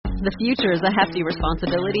The future is a hefty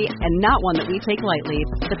responsibility and not one that we take lightly.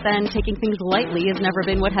 But then, taking things lightly has never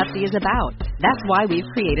been what Hefty is about. That's why we've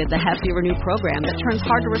created the Hefty Renew program that turns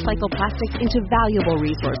hard-to-recycle plastics into valuable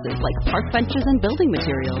resources like park benches and building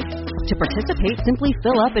materials. To participate, simply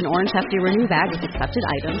fill up an orange Hefty Renew bag with accepted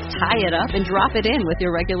items, tie it up, and drop it in with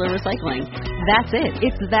your regular recycling. That's it.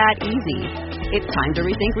 It's that easy. It's time to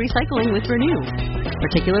rethink recycling with Renew.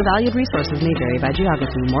 Particular valued resources may vary by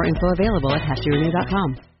geography. More info available at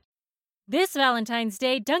heftyrenew.com. This Valentine's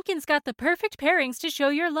Day, Dunkin's got the perfect pairings to show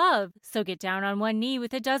your love. So get down on one knee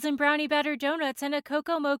with a dozen brownie batter donuts and a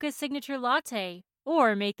cocoa mocha signature latte.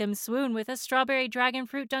 Or make them swoon with a strawberry dragon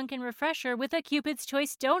fruit Dunkin' refresher with a Cupid's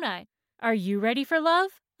Choice donut. Are you ready for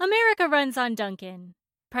love? America runs on Dunkin'.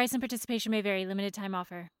 Price and participation may vary. Limited time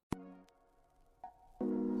offer.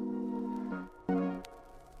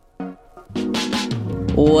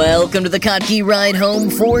 Welcome to the Kottke Ride Home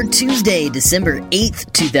for Tuesday, December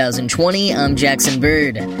 8th, 2020. I'm Jackson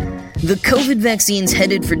Bird. The COVID vaccines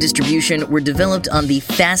headed for distribution were developed on the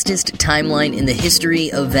fastest timeline in the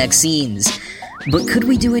history of vaccines. But could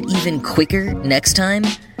we do it even quicker next time?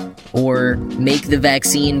 Or make the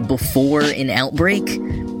vaccine before an outbreak?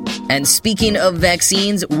 And speaking of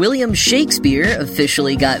vaccines, William Shakespeare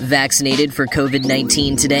officially got vaccinated for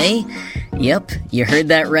COVID-19 today. Yep, you heard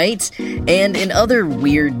that right. And in other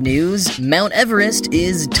weird news, Mount Everest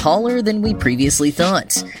is taller than we previously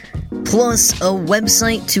thought. Plus, a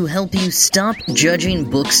website to help you stop judging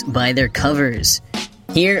books by their covers.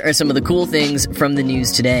 Here are some of the cool things from the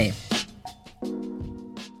news today.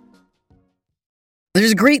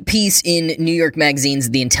 There's a great piece in New York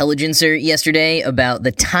Magazine's The Intelligencer yesterday about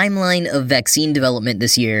the timeline of vaccine development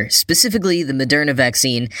this year, specifically the Moderna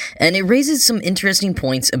vaccine, and it raises some interesting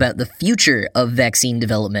points about the future of vaccine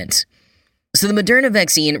development. So the Moderna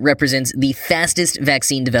vaccine represents the fastest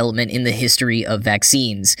vaccine development in the history of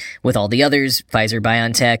vaccines, with all the others,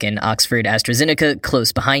 Pfizer-BioNTech and Oxford-AstraZeneca,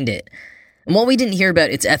 close behind it. And while we didn't hear about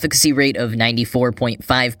its efficacy rate of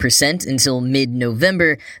 94.5% until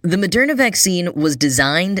mid-November, the Moderna vaccine was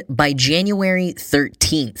designed by January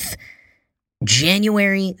 13th.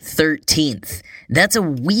 January 13th. That's a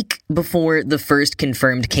week before the first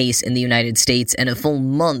confirmed case in the United States and a full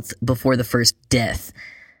month before the first death.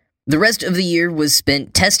 The rest of the year was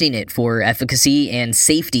spent testing it for efficacy and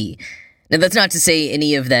safety. Now, that's not to say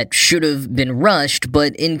any of that should have been rushed,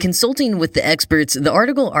 but in consulting with the experts, the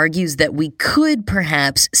article argues that we could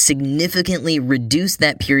perhaps significantly reduce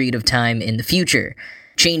that period of time in the future,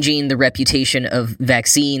 changing the reputation of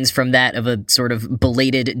vaccines from that of a sort of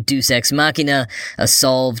belated deus ex machina, a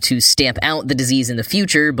solve to stamp out the disease in the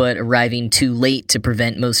future, but arriving too late to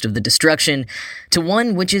prevent most of the destruction, to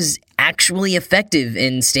one which is actually effective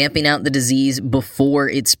in stamping out the disease before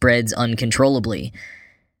it spreads uncontrollably.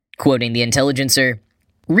 Quoting the Intelligencer,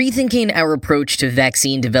 rethinking our approach to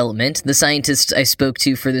vaccine development, the scientists I spoke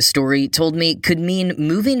to for this story told me could mean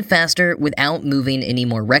moving faster without moving any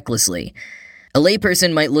more recklessly. A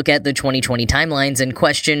layperson might look at the 2020 timelines and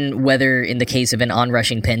question whether, in the case of an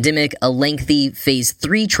onrushing pandemic, a lengthy Phase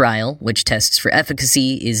 3 trial, which tests for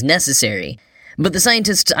efficacy, is necessary. But the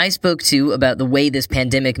scientists I spoke to about the way this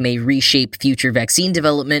pandemic may reshape future vaccine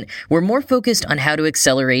development were more focused on how to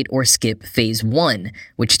accelerate or skip Phase 1,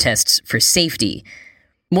 which tests for safety.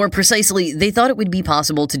 More precisely, they thought it would be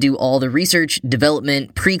possible to do all the research,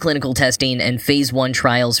 development, preclinical testing, and Phase 1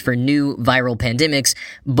 trials for new viral pandemics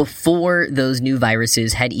before those new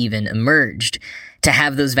viruses had even emerged, to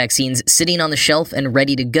have those vaccines sitting on the shelf and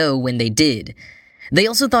ready to go when they did. They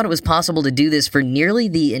also thought it was possible to do this for nearly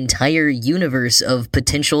the entire universe of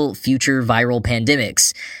potential future viral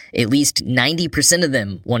pandemics. At least 90% of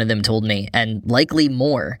them, one of them told me, and likely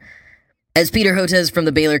more. As Peter Hotez from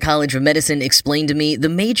the Baylor College of Medicine explained to me, the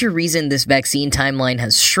major reason this vaccine timeline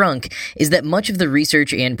has shrunk is that much of the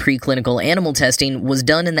research and preclinical animal testing was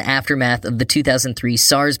done in the aftermath of the 2003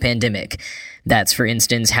 SARS pandemic. That's, for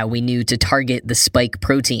instance, how we knew to target the spike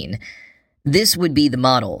protein. This would be the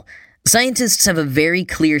model. Scientists have a very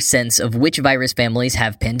clear sense of which virus families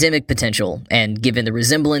have pandemic potential, and given the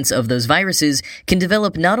resemblance of those viruses, can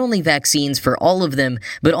develop not only vaccines for all of them,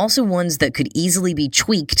 but also ones that could easily be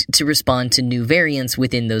tweaked to respond to new variants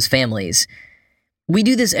within those families. We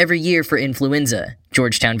do this every year for influenza,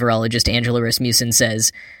 Georgetown virologist Angela Rasmussen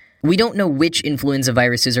says. We don't know which influenza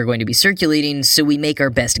viruses are going to be circulating, so we make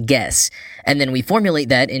our best guess. And then we formulate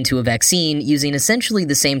that into a vaccine using essentially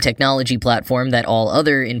the same technology platform that all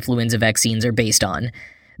other influenza vaccines are based on.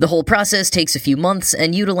 The whole process takes a few months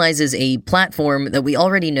and utilizes a platform that we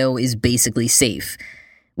already know is basically safe.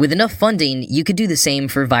 With enough funding, you could do the same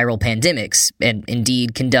for viral pandemics, and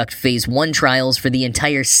indeed conduct Phase 1 trials for the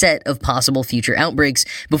entire set of possible future outbreaks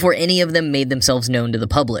before any of them made themselves known to the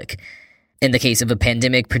public. In the case of a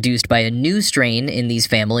pandemic produced by a new strain in these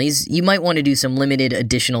families, you might want to do some limited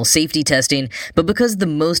additional safety testing, but because the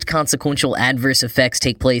most consequential adverse effects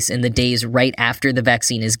take place in the days right after the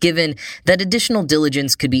vaccine is given, that additional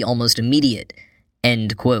diligence could be almost immediate.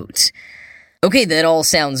 End quote. Okay, that all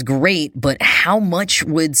sounds great, but how much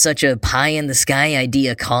would such a pie-in-the-sky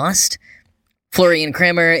idea cost? Florian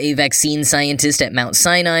Kramer, a vaccine scientist at Mount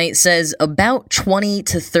Sinai, says about $20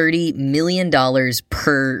 to $30 million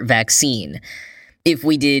per vaccine. If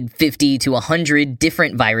we did 50 to 100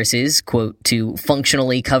 different viruses, quote, to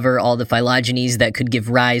functionally cover all the phylogenies that could give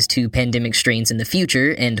rise to pandemic strains in the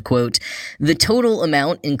future, end quote, the total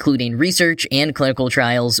amount, including research and clinical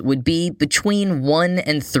trials, would be between $1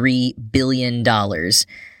 and $3 billion.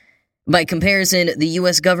 By comparison, the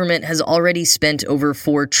U.S. government has already spent over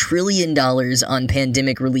 $4 trillion on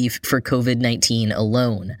pandemic relief for COVID-19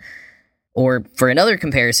 alone. Or, for another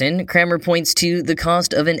comparison, Kramer points to the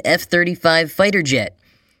cost of an F-35 fighter jet.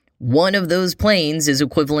 One of those planes is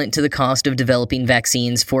equivalent to the cost of developing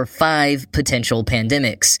vaccines for 5 potential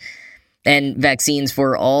pandemics. And vaccines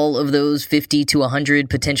for all of those 50 to 100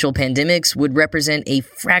 potential pandemics would represent a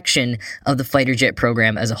fraction of the fighter jet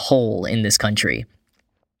program as a whole in this country.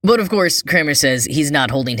 But of course, Kramer says he's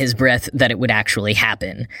not holding his breath that it would actually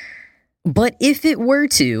happen. But if it were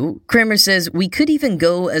to, Kramer says we could even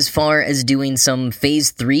go as far as doing some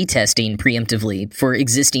Phase 3 testing preemptively, for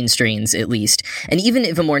existing strains at least. And even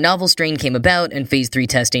if a more novel strain came about and Phase 3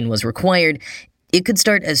 testing was required, it could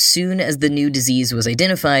start as soon as the new disease was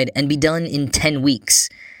identified and be done in 10 weeks.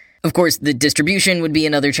 Of course, the distribution would be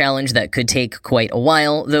another challenge that could take quite a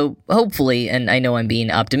while, though hopefully, and I know I'm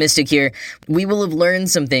being optimistic here, we will have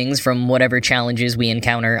learned some things from whatever challenges we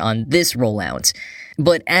encounter on this rollout.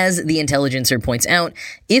 But as the Intelligencer points out,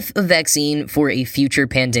 if a vaccine for a future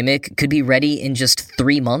pandemic could be ready in just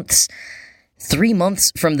 3 months, 3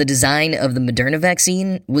 months from the design of the Moderna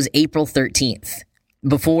vaccine was April 13th,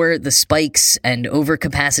 before the spikes and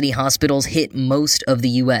overcapacity hospitals hit most of the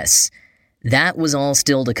U.S. That was all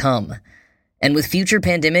still to come. And with future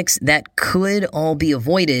pandemics, that could all be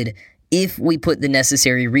avoided if we put the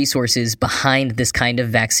necessary resources behind this kind of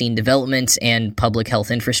vaccine development and public health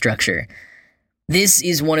infrastructure. This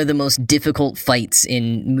is one of the most difficult fights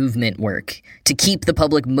in movement work, to keep the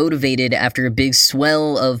public motivated after a big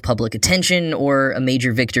swell of public attention or a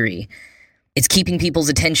major victory. It's keeping people's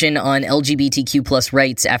attention on LGBTQ+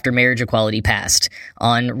 rights after marriage equality passed,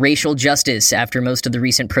 on racial justice after most of the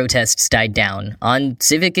recent protests died down, on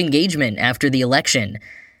civic engagement after the election.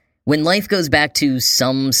 When life goes back to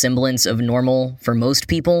some semblance of normal for most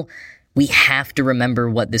people, we have to remember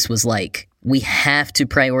what this was like. We have to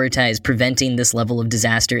prioritize preventing this level of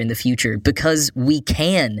disaster in the future because we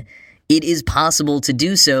can. It is possible to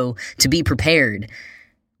do so, to be prepared.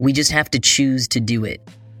 We just have to choose to do it.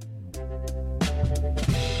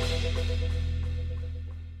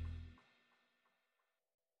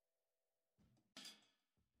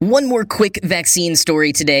 One more quick vaccine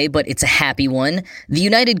story today, but it's a happy one. The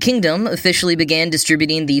United Kingdom officially began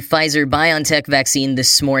distributing the Pfizer-BioNTech vaccine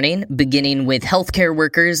this morning, beginning with healthcare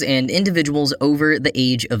workers and individuals over the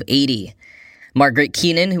age of 80. Margaret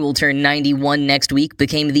Keenan, who will turn 91 next week,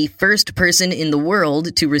 became the first person in the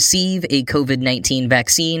world to receive a COVID-19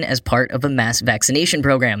 vaccine as part of a mass vaccination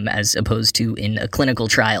program, as opposed to in a clinical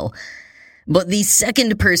trial. But the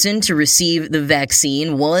second person to receive the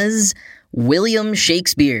vaccine was William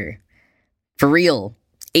Shakespeare. For real,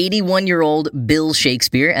 81-year-old Bill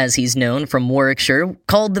Shakespeare, as he's known from Warwickshire,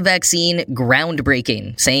 called the vaccine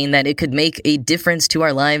groundbreaking, saying that it could make a difference to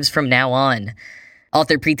our lives from now on.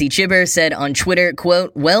 Author Preeti Chibber said on Twitter,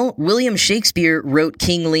 quote, "Well, William Shakespeare wrote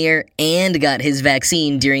King Lear and got his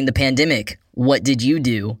vaccine during the pandemic. What did you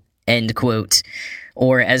do?" End quote.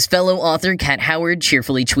 Or as fellow author Kat Howard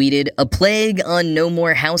cheerfully tweeted, "A plague on no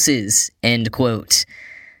more houses." End quote.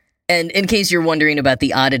 And in case you're wondering about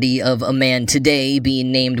the oddity of a man today being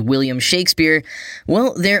named William Shakespeare,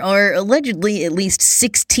 well, there are allegedly at least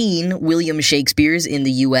 16 William Shakespeares in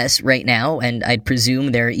the US right now, and I'd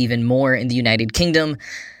presume there are even more in the United Kingdom.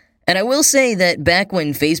 And I will say that back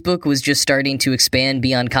when Facebook was just starting to expand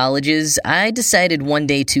beyond colleges, I decided one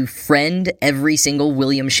day to friend every single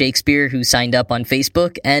William Shakespeare who signed up on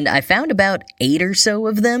Facebook, and I found about 8 or so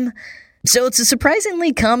of them. So it's a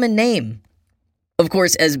surprisingly common name. Of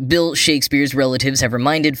course, as Bill Shakespeare's relatives have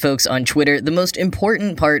reminded folks on Twitter, the most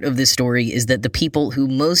important part of this story is that the people who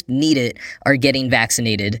most need it are getting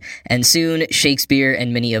vaccinated, and soon Shakespeare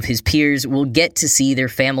and many of his peers will get to see their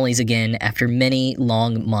families again after many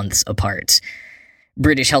long months apart.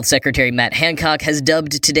 British Health Secretary Matt Hancock has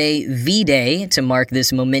dubbed today V-Day to mark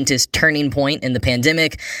this momentous turning point in the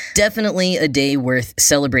pandemic. Definitely a day worth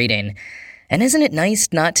celebrating. And isn't it nice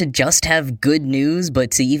not to just have good news,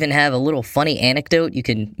 but to even have a little funny anecdote you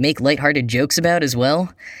can make lighthearted jokes about as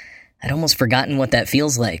well? I'd almost forgotten what that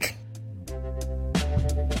feels like.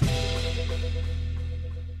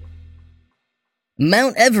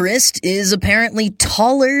 Mount Everest is apparently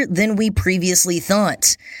taller than we previously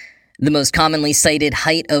thought. The most commonly cited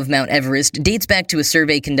height of Mount Everest dates back to a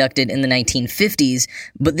survey conducted in the 1950s,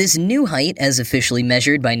 but this new height, as officially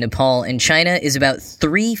measured by Nepal and China, is about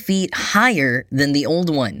 3 feet higher than the old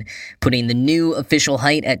one, putting the new official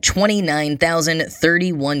height at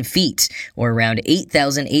 29,031 feet, or around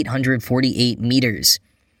 8,848 meters.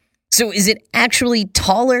 So is it actually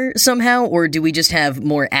taller somehow, or do we just have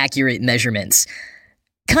more accurate measurements?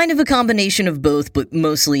 Kind of a combination of both, but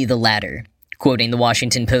mostly the latter. Quoting the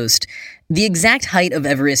Washington Post, "The exact height of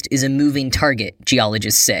Everest is a moving target,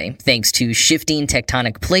 geologists say, thanks to shifting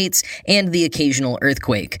tectonic plates and the occasional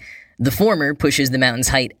earthquake. The former pushes the mountain's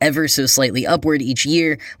height ever so slightly upward each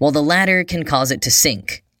year, while the latter can cause it to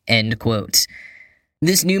sink." End quote.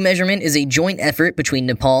 This new measurement is a joint effort between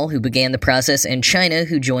Nepal, who began the process, and China,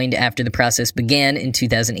 who joined after the process began in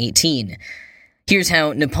 2018. Here's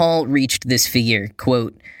how Nepal reached this figure,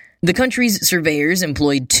 quote, "The country's surveyors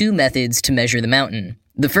employed 2 methods to measure the mountain.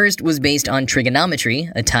 The first was based on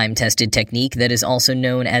trigonometry, a time-tested technique that is also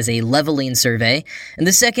known as a leveling survey, and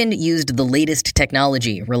the second used the latest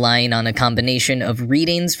technology, relying on a combination of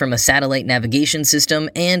readings from a satellite navigation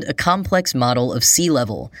system and a complex model of sea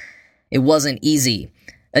level. It wasn't easy.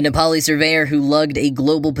 A Nepali surveyor who lugged a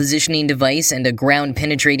global positioning device and a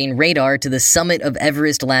ground-penetrating radar to the summit of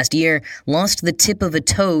Everest last year lost the tip of a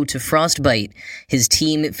toe to frostbite. His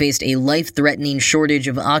team faced a life-threatening shortage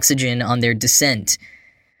of oxygen on their descent.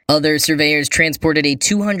 Other surveyors transported a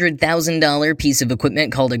 $200,000 piece of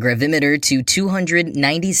equipment called a gravimeter to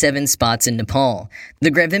 297 spots in Nepal.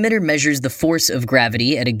 The gravimeter measures the force of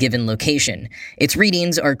gravity at a given location. Its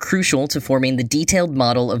readings are crucial to forming the detailed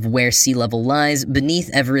model of where sea level lies beneath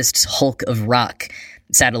Everest's hulk of rock.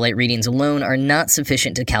 Satellite readings alone are not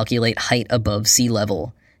sufficient to calculate height above sea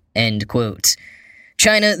level." End quote.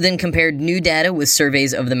 China then compared new data with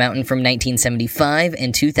surveys of the mountain from 1975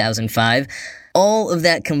 and 2005. All of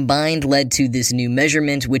that combined led to this new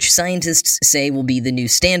measurement, which scientists say will be the new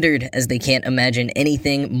standard, as they can't imagine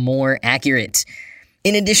anything more accurate.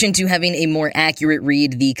 In addition to having a more accurate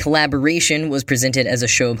read, the collaboration was presented as a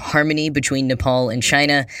show of harmony between Nepal and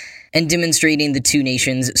China, and demonstrating the two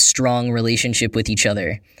nations' strong relationship with each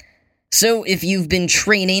other. So if you've been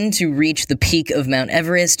training to reach the peak of Mount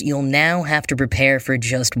Everest, you'll now have to prepare for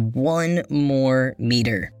just 1 more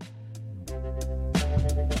meter.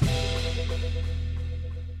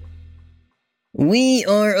 We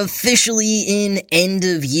are officially in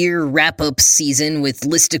end-of-year wrap-up season with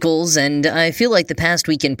listicles, and I feel like the past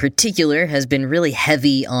week in particular has been really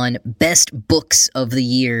heavy on best books of the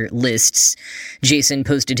year lists. Jason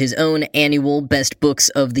posted his own annual best books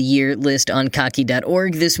of the year list on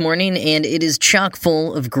Kaki.org this morning, and it is chock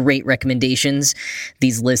full of great recommendations.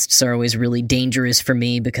 These lists are always really dangerous for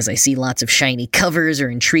me because I see lots of shiny covers or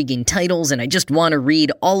intriguing titles, and I just want to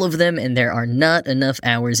read all of them, and there are not enough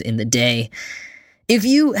hours in the day. If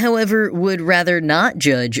you, however, would rather not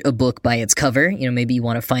judge a book by its cover, maybe you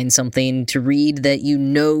want to find something to read that you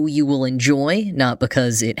know you will enjoy, not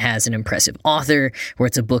because it has an impressive author, or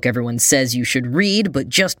it's a book everyone says you should read, but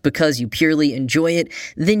just because you purely enjoy it,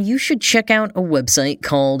 then you should check out a website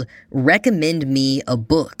called Recommend Me a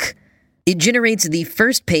Book. It generates the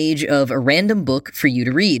first page of a random book for you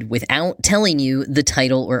to read without telling you the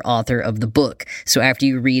title or author of the book. So after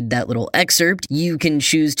you read that little excerpt, you can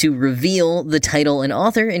choose to reveal the title and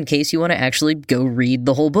author in case you want to actually go read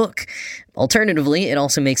the whole book. Alternatively, it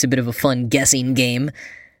also makes a bit of a fun guessing game.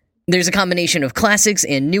 There's a combination of classics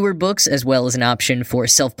and newer books, as well as an option for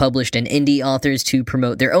self-published and indie authors to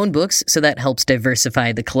promote their own books, so that helps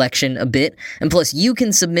diversify the collection a bit. And plus, you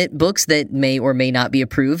can submit books that may or may not be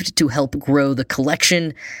approved to help grow the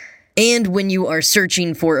collection. And when you are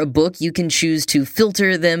searching for a book, you can choose to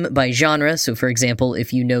filter them by genre. So, for example,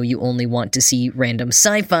 if you know you only want to see random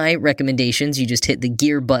sci-fi recommendations, you just hit the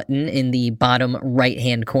gear button in the bottom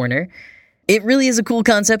right-hand corner. It really is a cool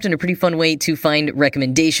concept and a pretty fun way to find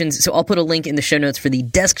recommendations, so I'll put a link in the show notes for the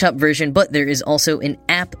desktop version, but there is also an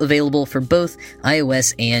app available for both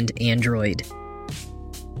iOS and Android.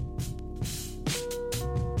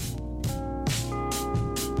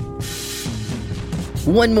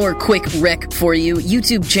 One more quick rec for you.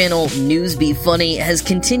 YouTube channel News Be Funny has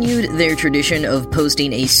continued their tradition of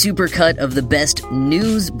posting a supercut of the best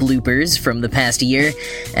news bloopers from the past year.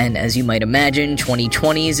 And as you might imagine,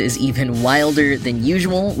 2020's is even wilder than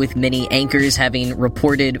usual, with many anchors having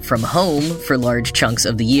reported from home for large chunks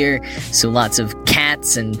of the year. So lots of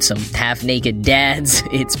cats and some half-naked dads.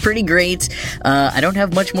 It's pretty great. I don't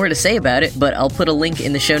have much more to say about it, but I'll put a link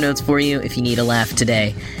in the show notes for you if you need a laugh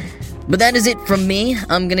today. But that is it from me.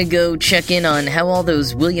 I'm gonna go check in on how all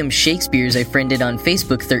those William Shakespeares I friended on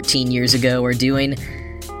Facebook 13 years ago are doing.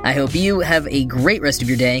 I hope you have a great rest of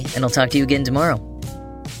your day, and I'll talk to you again tomorrow.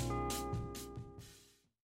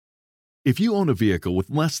 If you own a vehicle with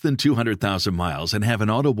less than 200,000 miles and have an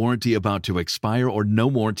auto warranty about to expire or no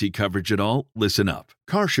warranty coverage at all, listen up.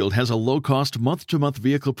 CarShield has a low-cost month-to-month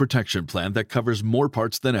vehicle protection plan that covers more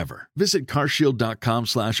parts than ever. Visit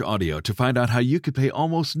carshield.com/audio to find out how you could pay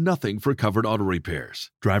almost nothing for covered auto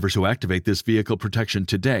repairs. Drivers who activate this vehicle protection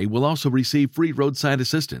today will also receive free roadside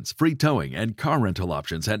assistance, free towing, and car rental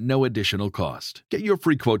options at no additional cost. Get your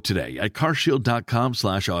free quote today at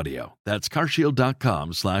carshield.com/audio. That's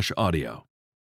carshield.com/audio.